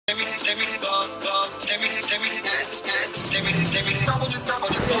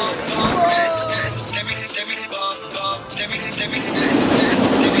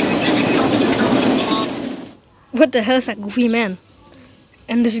What the hell is that goofy man?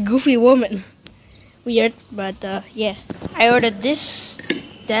 And this goofy woman. Weird, but yeah. I ordered this,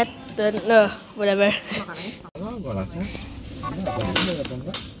 that, whatever.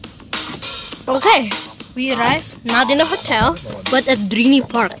 Okay, we arrived, not in a hotel, but at Drini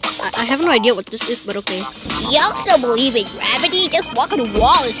Park. I have no idea what this is, but okay. Y'all still believe in gravity? Just walk on the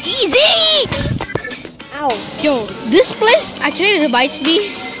wall, it's easy! Ow. Yo, this place actually reminds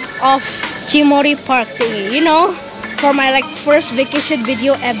me of Chimori Park thingy, you know? For my first vacation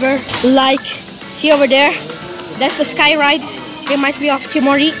video ever. See over there? That's the sky ride. Reminds me of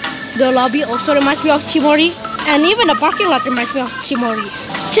Chimori. The lobby also reminds me of Chimori. And even the parking lot reminds me of Chimori.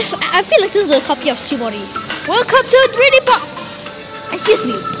 I feel like this is a copy of Chimori. Welcome to 3D Park! Excuse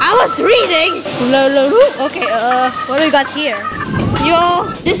me, I was reading! Okay, what do we got here? Yo,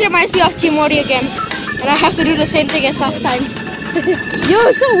 this reminds me of Chimori again. And I have to do the same thing as last time. Yo,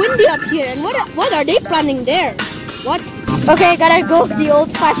 it's so windy up here. And what are they planning there? What? Okay, gotta go the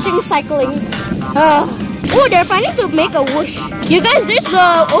old-fashioned cycling. Oh, they're planning to make a whoosh. You guys, there's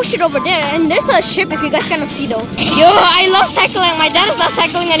the ocean over there, and there's a ship if you guys cannot see though. Yo, I love cycling. My dad is not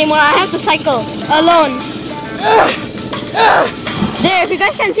cycling anymore. I have to cycle alone. There, if you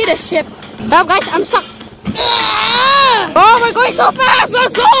guys can see the ship. Oh, guys, I'm stuck. Oh, we're going so fast.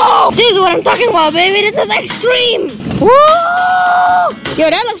 Let's go. This is what I'm talking about, baby. This is extreme. Woo! Yo,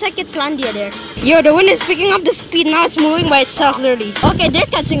 that looks like it's Landia there. Yo, the wind is picking up the speed. Now it's moving by itself, literally. Okay, they're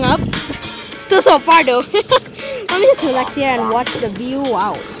catching up. Still so far though. Let me just relax here and watch the view.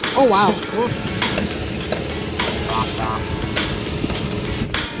 Wow. Oh wow.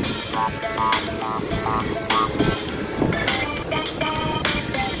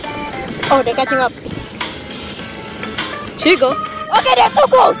 Oh, they're catching up. Here you go. Okay, they're too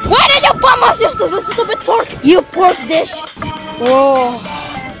close. Why did you bomb us, you stupid pork? You pork dish. Whoa.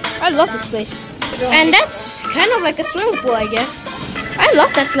 I love this place. And that's kind of like a swimming pool, I guess. I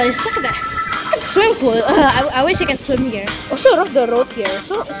love that place. Look at that. Swimming pool. I wish I could swim here. Also love the road here.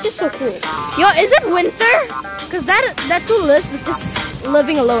 So it's just so cool. Yo, is it winter? Because that tourist is just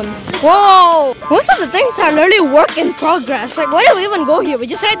living alone. Whoa! Most of the things are literally work in progress. Like, why do we even go here? We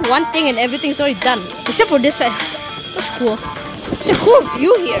just write one thing and everything's already done. Except for this side. Looks cool. It's a cool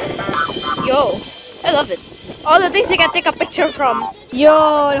view here. Yo, I love it. All the things you can take a picture from.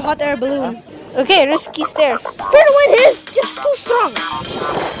 Yo, the hot air balloon. Okay, risky stairs. But the wind here is just too strong.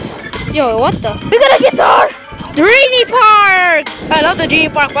 Yo, what the? We got a guitar! Drini Park! I love the Drini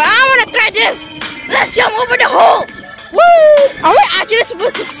Park, but I want to try this! Let's jump over the hole! Woo! Are we actually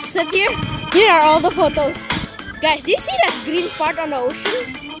supposed to sit here? Here are all the photos. Guys, do you see that green part on the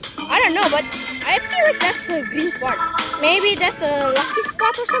ocean? I don't know, but I feel like that's a green part. Maybe that's a lucky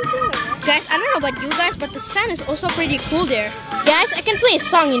spot or something? Guys, I don't know about you guys, but the sun is also pretty cool there. Guys, I can play a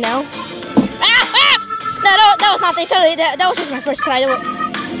song, you know? No, that was nothing. Totally, that was just my first try.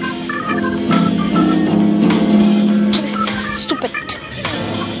 Stupid.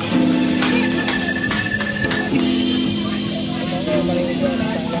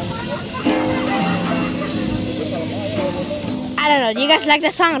 I don't know. Do you guys like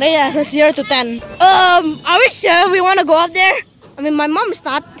that song? Rate 0 to 10. Are we sure we want to go up there? I mean, my mom is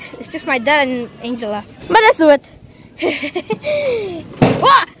not. It's just my dad and Angela. But let's do it.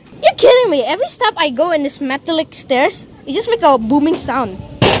 What? You're kidding me. Every step I go in this metallic stairs, it just make a booming sound.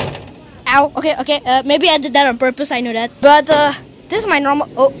 Ow. Okay. Maybe I did that on purpose. I know that. But this is my normal.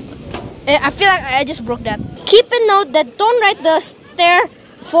 Oh, I feel like I just broke that. Keep a note that don't write the stair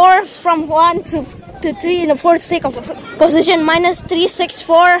 4 from 1 to 3 in the fourth sake of position. Minus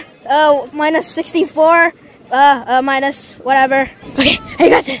 364. Minus 64. Minus whatever. Okay, I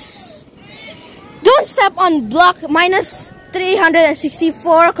got this. Don't step on block minus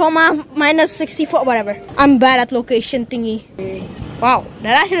 364, minus 64, whatever. I'm bad at location thingy. Wow,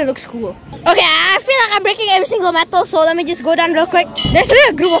 that actually looks cool. Okay, I feel like I'm breaking every single metal, so let me just go down real quick. There's really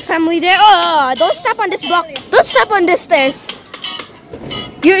a group of family there. Oh, don't step on this block. Don't step on this stairs.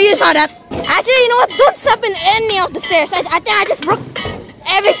 You saw that. Actually, you know what? Don't step in any of the stairs. I think I just broke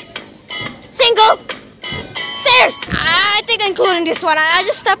every single stairs. I think including this one. I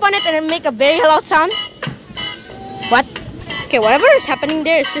just step on it and it make a very loud sound. What? Okay, whatever is happening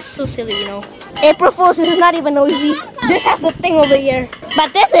there is just so silly, you know. April Fools, this is not even noisy. This has the thing over here.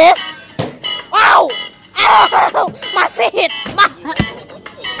 But this is... Wow! Ow! My feet!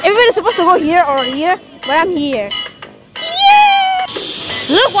 Everybody's supposed to go here or here, but I'm here. Yeah!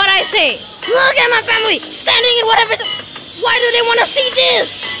 Look what I say. Look at my family standing in whatever... Why do they want to see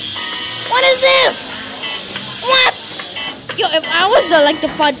this? if I was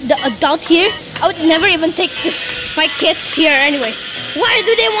the adult here, I would never even take my kids here anyway. Why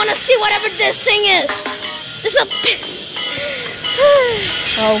do they want to see whatever this thing is? This is a...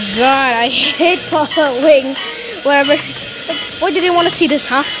 Oh God, I hate following whatever. Like, why do they want to see this,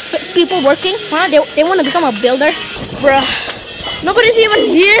 huh? People working? Huh? They want to become a builder? Bruh. Nobody's even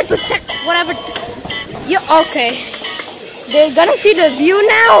here to check whatever. Yeah, okay. They're gonna see the view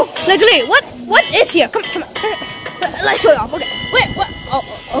now. Like, what is here? Come on. Let's show you off. Okay. Wait, what? Oh,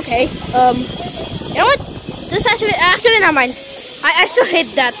 okay. You know what? This actually not mine. I still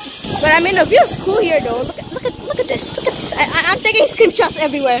hate that. But I mean, the view is cool here, though. Look at this. Look at this. I'm taking screenshots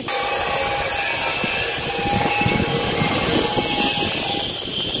everywhere.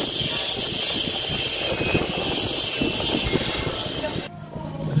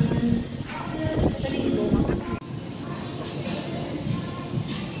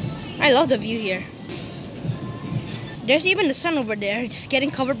 I love the view here. There's even the sun over there, just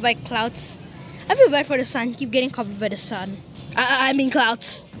getting covered by clouds. I feel bad for the sun, keep getting covered by the sun. I mean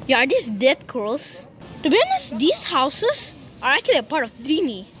clouds. Yeah, are these dead corals? To be honest, these houses are actually a part of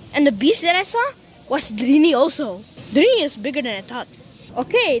Drini. And the beach that I saw was Drini also. Drini is bigger than I thought.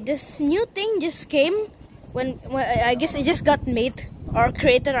 Okay, this new thing just came when I guess it just got made or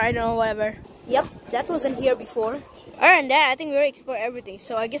created, or I don't know, whatever. Yep, that wasn't here before. Other than that, I think we already explored everything,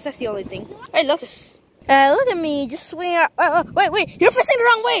 so I guess that's the only thing. I love this. Look at me, just swing around. Wait, you're facing the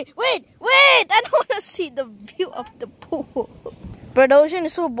wrong way. Wait, I don't want to see the view of the pool. But the ocean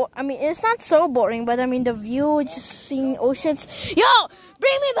is so I mean, it's not so boring, but I mean, the view, just seeing oceans. Yo,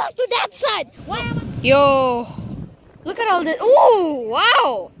 bring me back to that side. Yo, look at all this. Oh,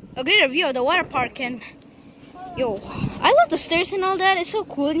 wow. A greater view of the water park. And yo, I love the stairs and all that. It's so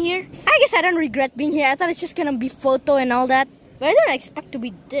cool in here. I guess I don't regret being here. I thought it's just gonna be photo and all that, but I didn't expect to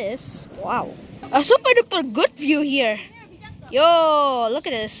be this. Wow, a super duper good view here. Yo, look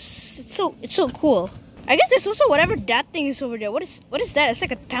at this. It's so cool. I guess there's also whatever that thing is over there. What is that? It's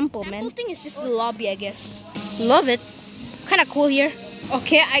like a temple, man. The thing is just the lobby, I guess. Love it. Kind of cool here.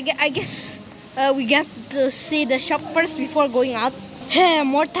 Okay, I guess we get to see the shop first before going out.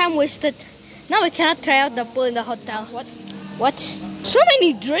 More time wasted. Now we cannot try out the pool in the hotel. What? So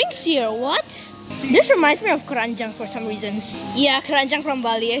many drinks here. What? This reminds me of keranjang for some reasons. Yeah, keranjang from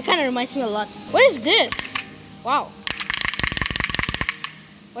Bali. It kind of reminds me a lot. What is this? Wow.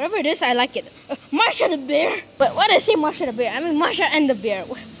 Whatever it is, I like it. Marsha the bear. But why did I say Marsha the bear? I mean Marsha and the bear.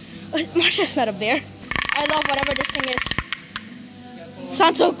 Marsha's not a bear. I love whatever this thing is.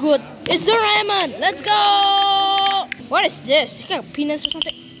 Sounds so good. It's Doraemon. Let's go. What is this? You got a penis or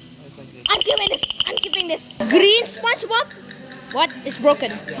something? I'm keeping this. Green SpongeBob? What? It's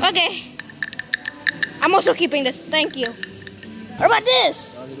broken. Okay. I'm also keeping this. Thank you. What about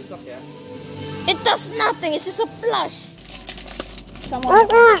this? It does nothing. It's just a plush.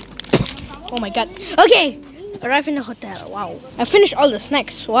 Oh my god. Okay. Arrive in the hotel. Wow. I finished all the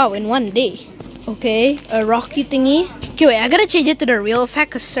snacks. Wow, in one day. Okay. A rocky thingy. Okay, wait. I gotta change it to the real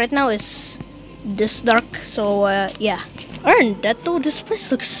effect because right now it's this dark. So, yeah. Other than that though, this place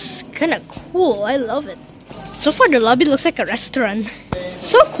looks kind of cool. I love it. So far, the lobby looks like a restaurant.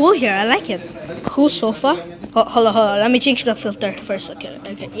 So cool here. I like it. Cool sofa. Oh, hold on. Let me change the filter first. Okay.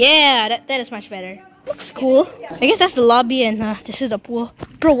 Yeah, that is much better. Looks cool. I guess that's the lobby and this is the pool.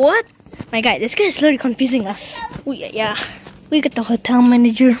 Bro, what? My guy, this guy is literally confusing us. Oh, yeah. We got the hotel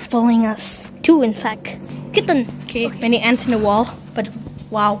manager following us. Two, in fact. Kitten. Okay, many ants in the wall. But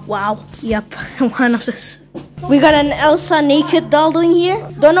wow. Yep, one of this. We got an Elsa naked doll doing here.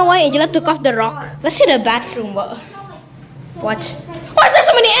 Don't know why Angela took off the rock. Let's see the bathroom. What? Why is there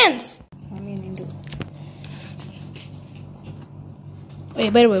so many ants?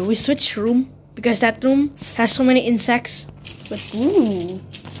 Wait, by the way, we switched room because that room has so many insects. But ooh,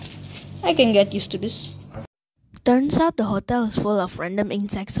 I can get used to this. Turns out the hotel is full of random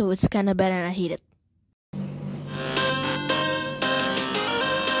insects, so it's kinda bad and I hate it.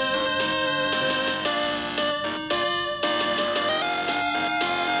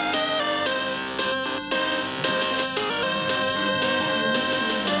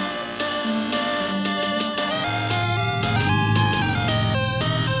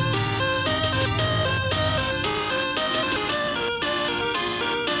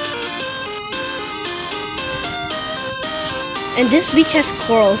 And this beach has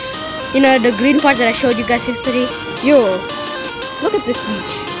corals. You know, the green part that I showed you guys yesterday. Yo, look at this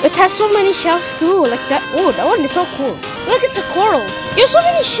beach. It has so many shells too. Like that. Oh, that one is so cool. Look, it's a coral. There's so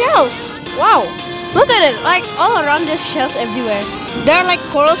many shells. Wow. Look at it. Like all around, there's shells everywhere. There are like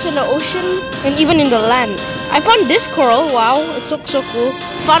corals in the ocean and even in the land. I found this coral. Wow, it looks so cool.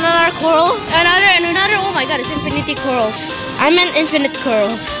 Found another coral. Another. Oh my god, it's infinity corals. I meant infinite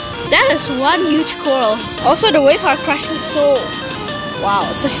corals. That is one huge coral. Also, the wave are crashing so... Wow,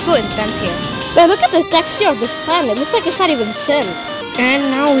 it's just so intense here. But look at the texture of the sand. It looks like it's not even sand. And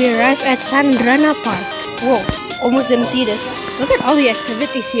now we arrive at Sandrana Park. Whoa, almost didn't see this. Look at all the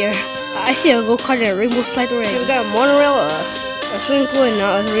activities here. I see a go-kart and a rainbow slide already. We got a monorail, a swimming pool, and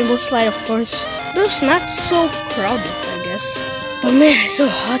a rainbow slide, of course. Those not so crowded, I guess. But man, it's so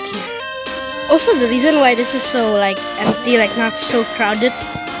hot here. Also, the reason why this is so like empty, like not so crowded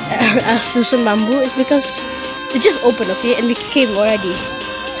as Susan Bamboo is because it just opened, okay, and we came already.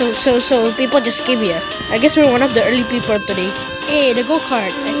 So people just came here. I guess we're one of the early people today. Hey, the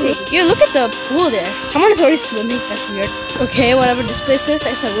go-kart, I think. Yo, look at the pool there. Someone is already swimming. That's weird. Okay, whatever this place is,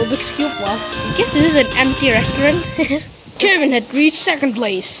 that's a Rubik's Cube. Wow. I guess this is an empty restaurant. Kevin had reached second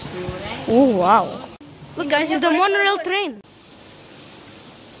place. Oh, wow. Look guys, it's the monorail train.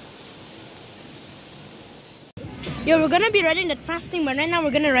 Yo, we're gonna be riding that fast thing, but right now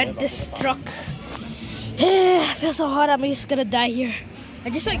we're gonna ride this truck. I feel so hot, I'm just gonna die here.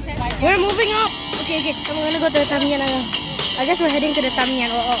 I'm just so excited. We're moving up. Okay, I'm gonna go to the Tamiyan. I guess we're heading to the Tamiyan.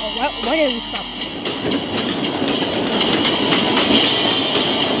 Why did we stop?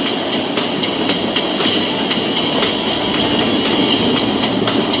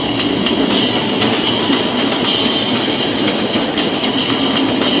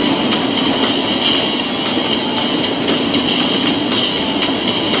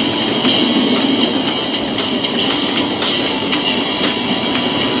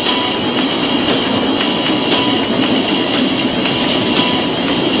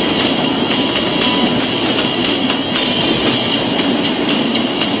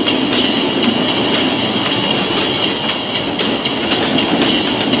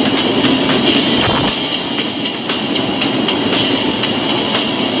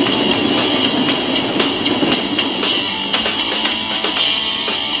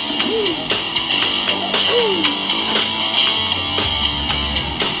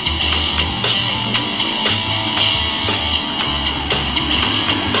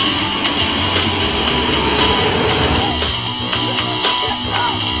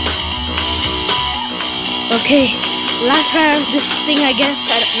 Okay, last ride of this thing, I guess.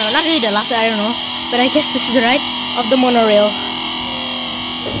 No, not really the last ride, I don't know. But I guess this is the ride of the monorail.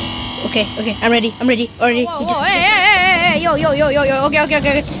 Okay, I'm ready. Already. Whoa, hey, yo, okay.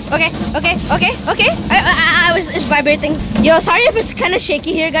 It's vibrating. Yo, sorry if it's kind of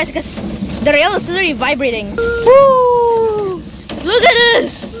shaky here, guys, because the rail is literally vibrating. Woo! Look at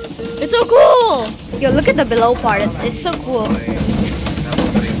this! It's so cool! Yo, look at the below part. It's so cool.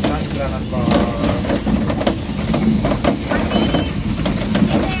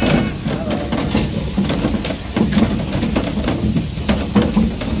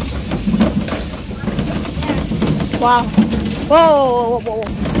 Wow. Whoa.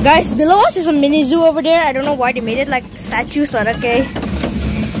 Guys, below us is a mini zoo over there. I don't know why they made it like statues, but okay.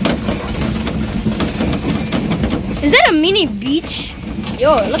 Is that a mini beach?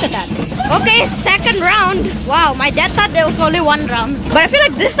 Yo, look at that. Okay, second round. Wow, my dad thought there was only one round. But I feel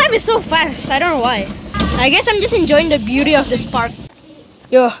like this time is so fast. I don't know why. I guess I'm just enjoying the beauty of this park.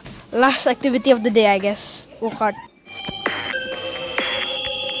 Yo, last activity of the day, I guess. Go kart.